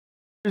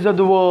Of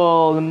the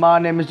world, my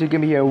name is Jiggy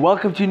here.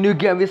 Welcome to a new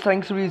game we're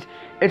playing series.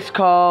 It's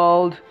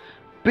called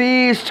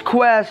Beast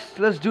Quest.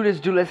 Let's do this,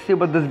 dude. Let's see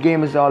what this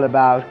game is all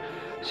about.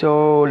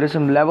 So there's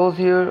some levels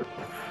here.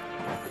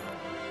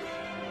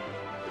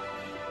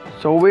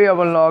 So we have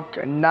unlocked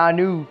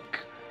Nanook.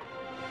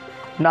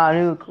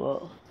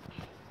 Well,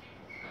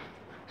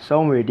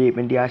 somewhere deep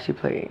in the icy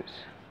plains,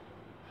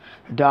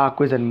 a dark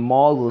wizard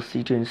Maul will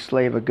seek to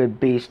enslave a good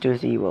beast to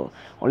his evil.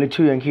 Only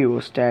two young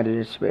heroes stand in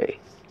his way.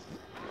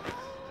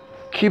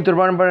 Keep the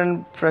run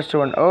button pressed to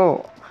run.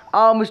 Oh,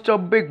 Mr.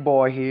 Big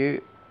Boy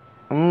here.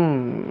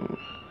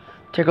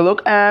 Take a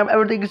look.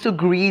 Everything is so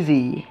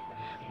greasy.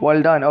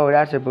 Well done. Oh,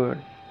 that's a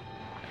bird.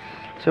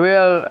 So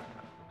we'll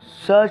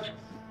search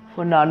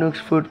for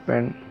Nanook's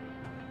footprint.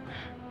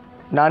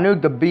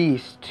 Nanook the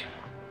beast.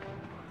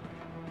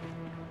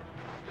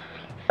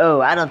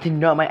 Oh, I don't think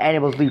none of my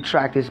animals leave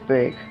track this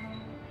big.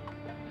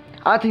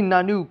 I think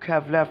Nanook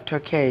have left her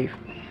cave.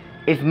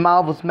 If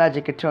Marvel's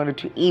magic can turn her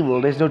to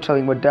evil, there's no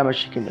telling what damage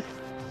she can do.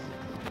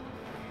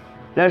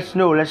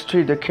 Let's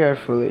treat her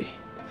carefully.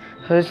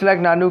 So it's like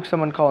Nanook,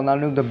 someone called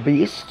Nanook the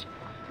Beast.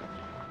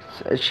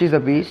 She's a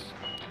beast.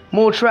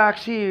 More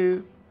tracks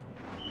here.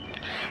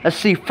 Let's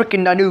see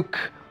frickin' Nanook,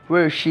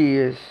 where she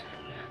is.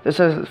 This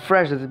is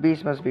fresh, the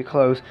beast must be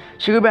close.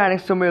 She could be hiding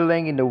somewhere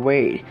laying in the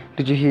way.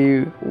 Did you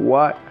hear?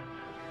 What?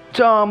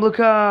 Tom, look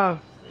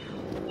out!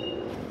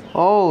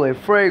 Holy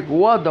freak,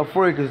 what the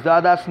freak is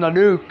that? That's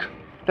Nanook.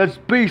 That's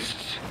Beast.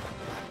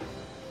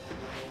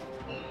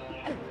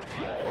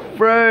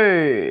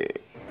 Freak.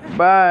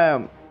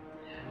 Bam.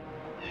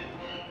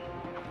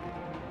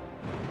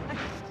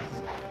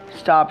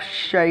 Stop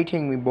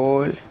shaking me,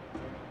 boy.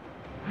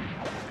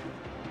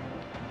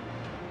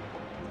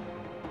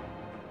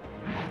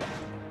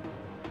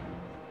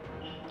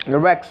 The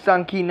wreck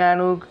Sunky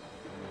Nanook.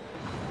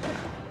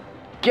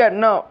 Get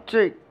up,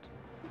 take.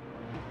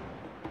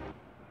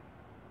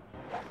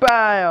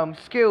 Bam!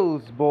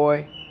 Skills,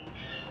 boy.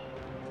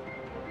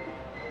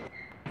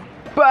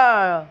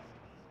 Bam!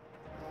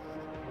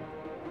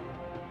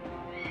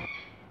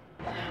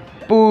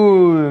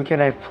 Boom! Can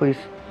I please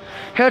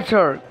hit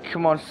her?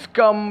 Come on,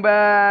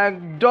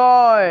 scumbag!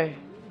 Die!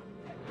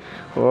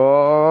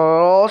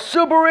 Oh,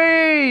 Super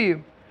E!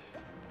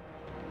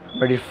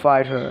 Ready to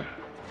fight her.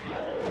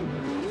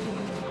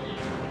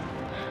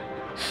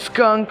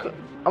 Skunk!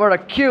 I'm gonna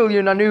kill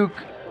you, Nanook!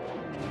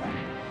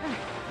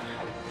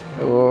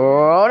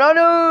 Oh,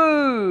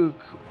 Nanook!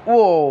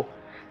 Whoa!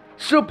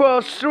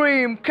 Super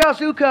Stream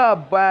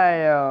Kazuka!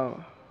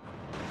 Bam!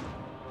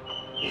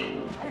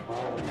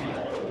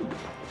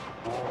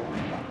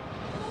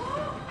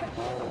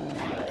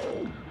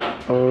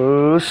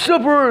 Oh,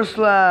 Super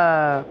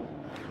Slam!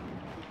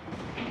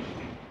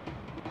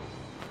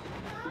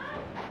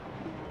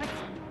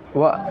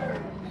 What?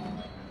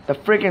 The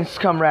freaking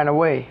scum ran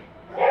away.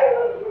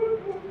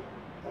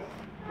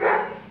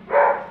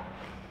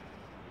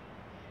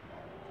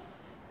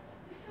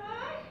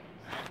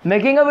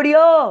 Making a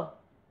video!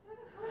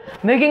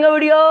 Making a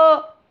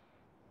video!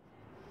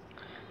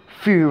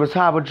 Fear was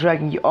harbor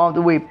dragging you all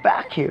the way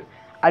back here.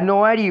 I had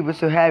no idea you were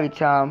so heavy,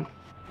 Tom.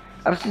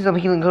 I've seen some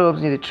healing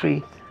herbs near the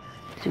tree.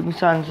 See if we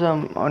find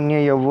some on near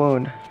your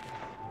wound.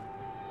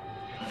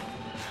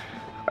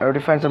 I already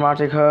found some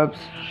Arctic herbs.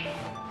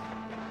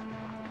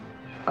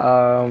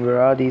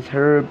 Where are these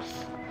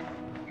herbs?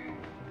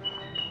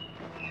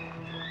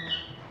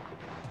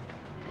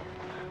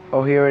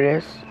 Oh, here it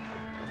is.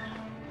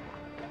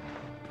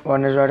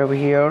 One is right over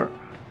here.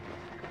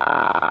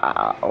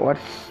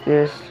 What's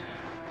this?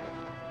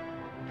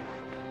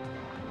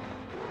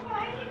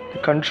 The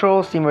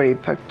controls seem very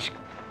packed.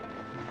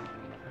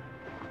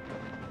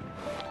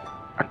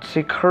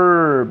 Arctic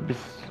herbs.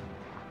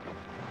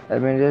 I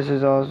mean, this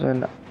is also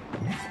an.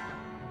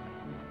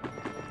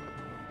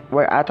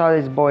 Wait, I thought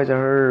these boys are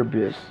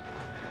herbs.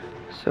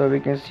 So we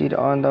can see it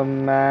on the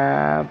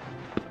map.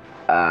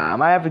 I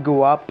might have to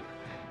go up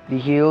the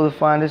hill to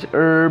find this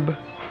herb.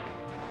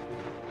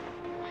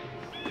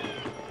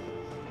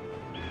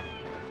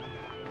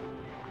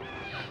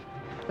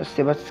 Let's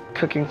see what's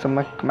cooking some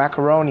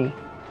macaroni.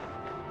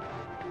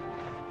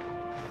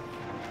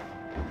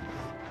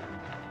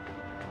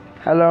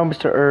 Hello,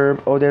 Mr.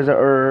 Herb. Oh, there's a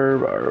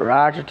herb.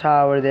 Roger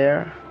Tower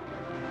there.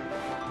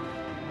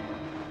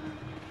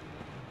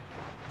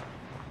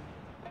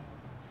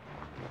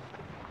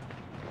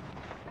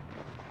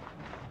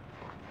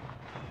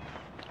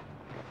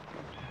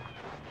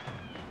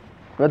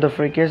 What the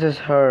freak is this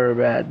herb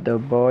at, the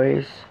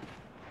boys?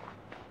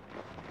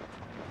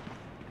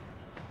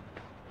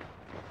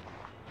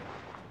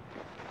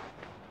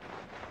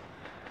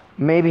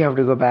 Maybe I have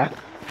to go back.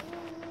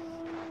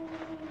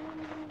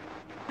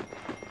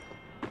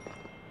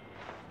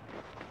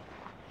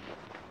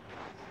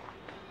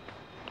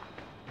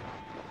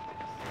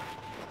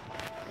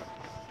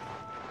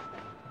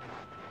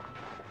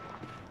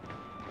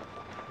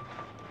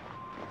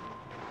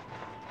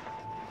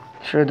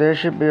 Sure, there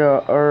should be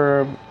a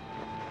herb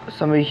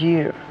somewhere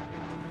here.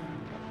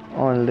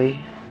 Only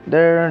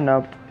there,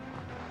 nope.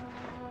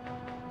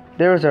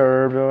 There's a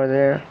herb over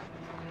there.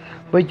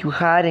 Where you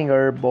hiding,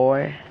 herb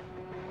boy?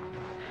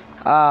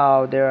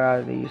 Oh, there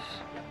are these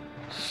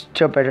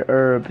stupid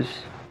herbs.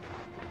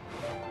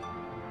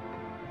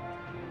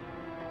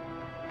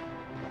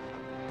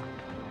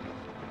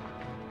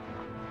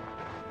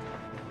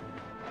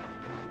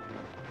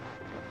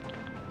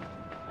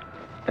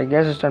 I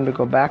guess it's time to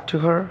go back to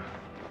her.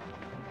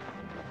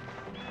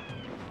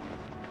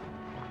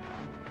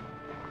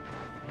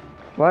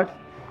 What?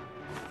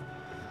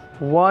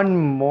 One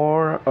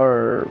more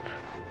herb.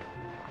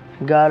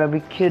 Gotta be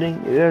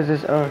kidding. Where's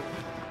this herb?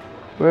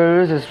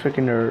 Where is this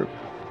freaking herb?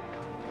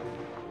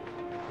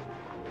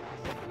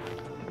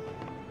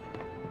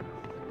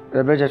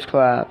 The bridge has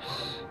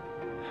collapsed.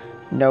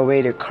 No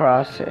way to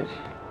cross it.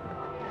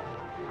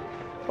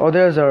 Oh,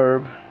 there's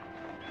herb.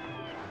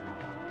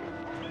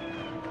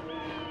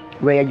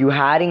 Where are you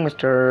hiding,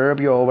 Mr. Herb?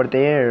 You're over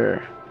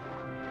there.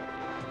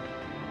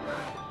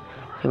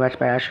 He matched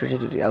my ashes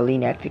to the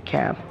Aline active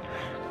camp.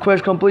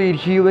 Quest complete.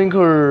 Healing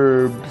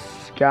herbs.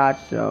 Got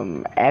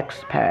some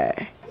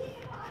XP.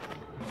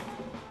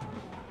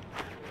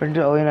 Went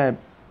to Alina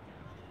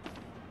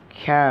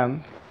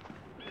camp.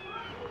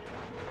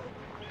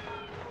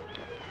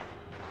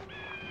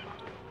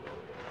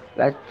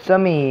 Let's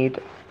meet.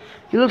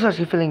 He looks like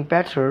he's feeling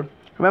better.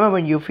 Remember,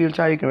 when you feel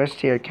tired, you can rest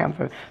here at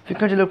campfire. If you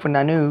come to look for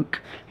Nanook,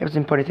 you have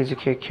some important things to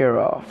take care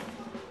of.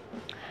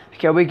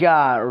 Okay, we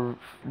got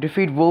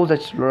defeat wolves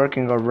that's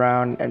lurking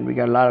around, and we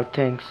got a lot of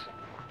things.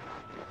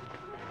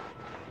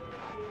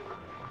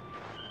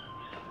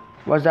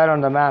 What's that on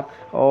the map?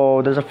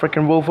 Oh, there's a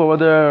freaking wolf over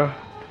there.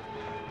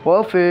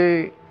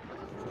 Wolfie.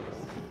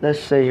 Let's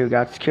see who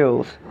got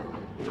skills.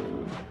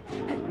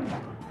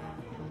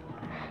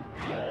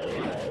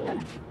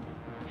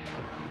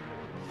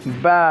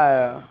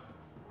 Bye.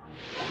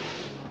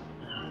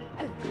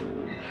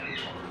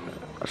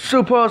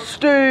 Super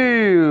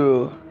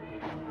Steel.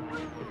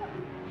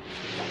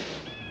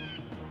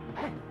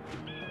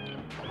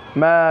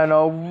 Man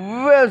of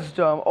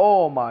Wisdom.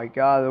 Oh my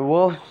god, the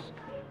wolves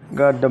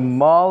got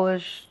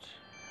demolished.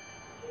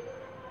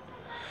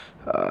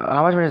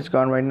 How much minutes is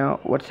gone right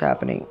now? What's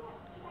happening?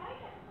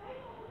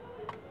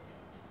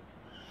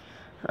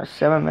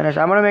 7 minutes.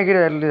 I'm gonna make it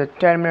at least a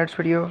 10 minutes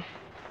video.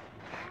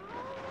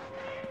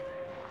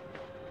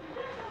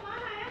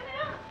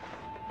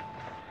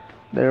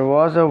 There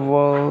was a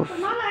wolf.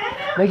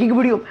 Making a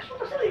video.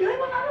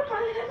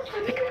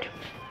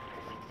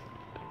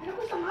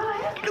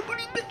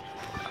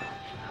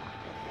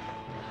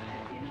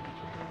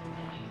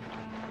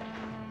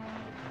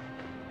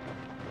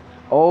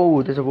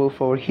 Oh, there's a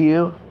wolf over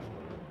here.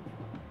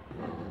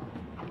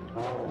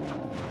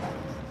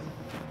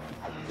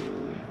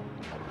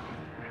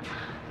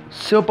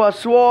 Super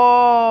Sword!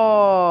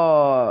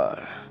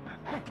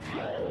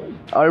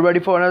 Are you ready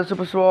for another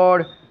Super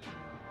Sword?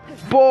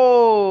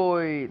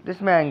 Boy!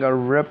 This man got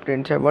ripped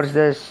into. What is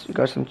this? We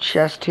got some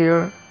chest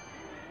here.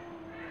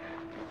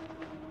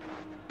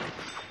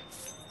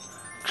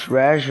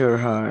 Treasure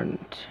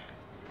hunt.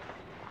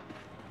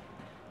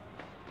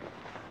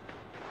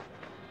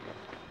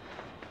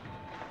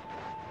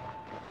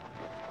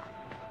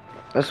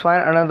 Let's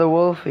find another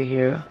wolfie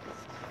here.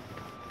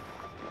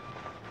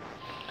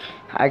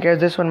 I guess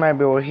this one might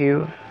be over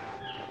here.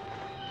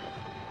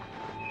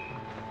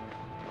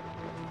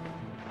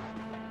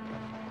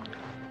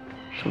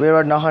 So we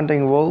are now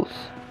hunting wolves.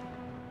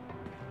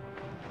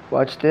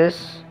 Watch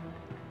this.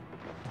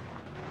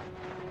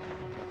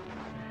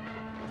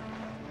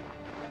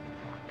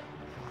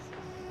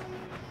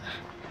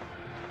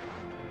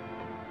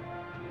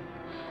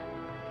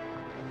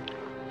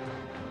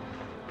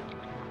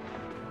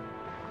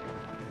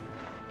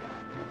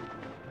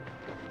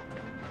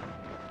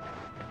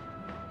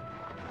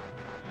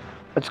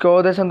 Let's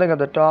go. There's something at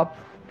the top.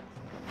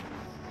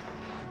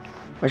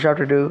 Much have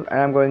to do,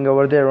 and I'm going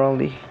over there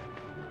only.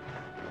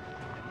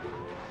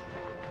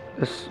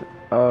 This.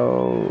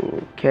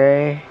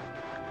 Okay.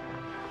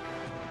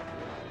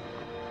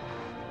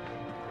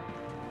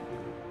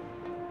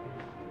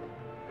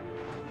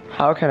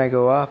 How can I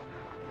go up?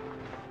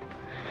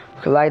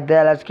 Okay, like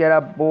that. Let's get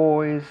up,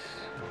 boys.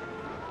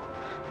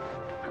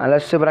 And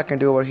let's see what I can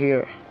do over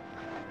here.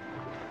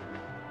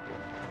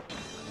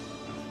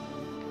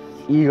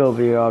 Eagle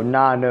view of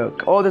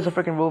Nanook. Oh, there's a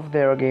freaking wolf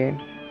there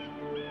again.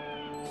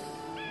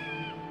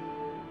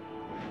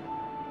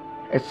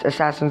 It's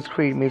Assassin's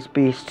Creed meets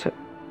Beast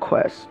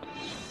quest.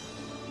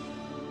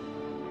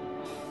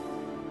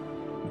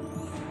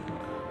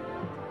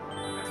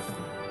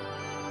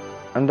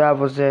 And that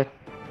was it.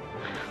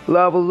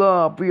 Level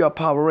up, we are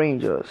Power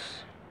Rangers.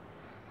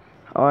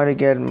 I want to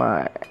get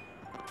my...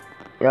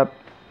 Yep.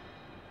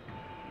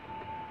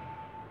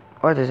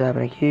 What is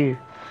happening here?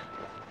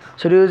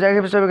 So, do this next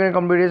episode, we're gonna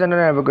complete this and then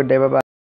have a good day. Bye bye.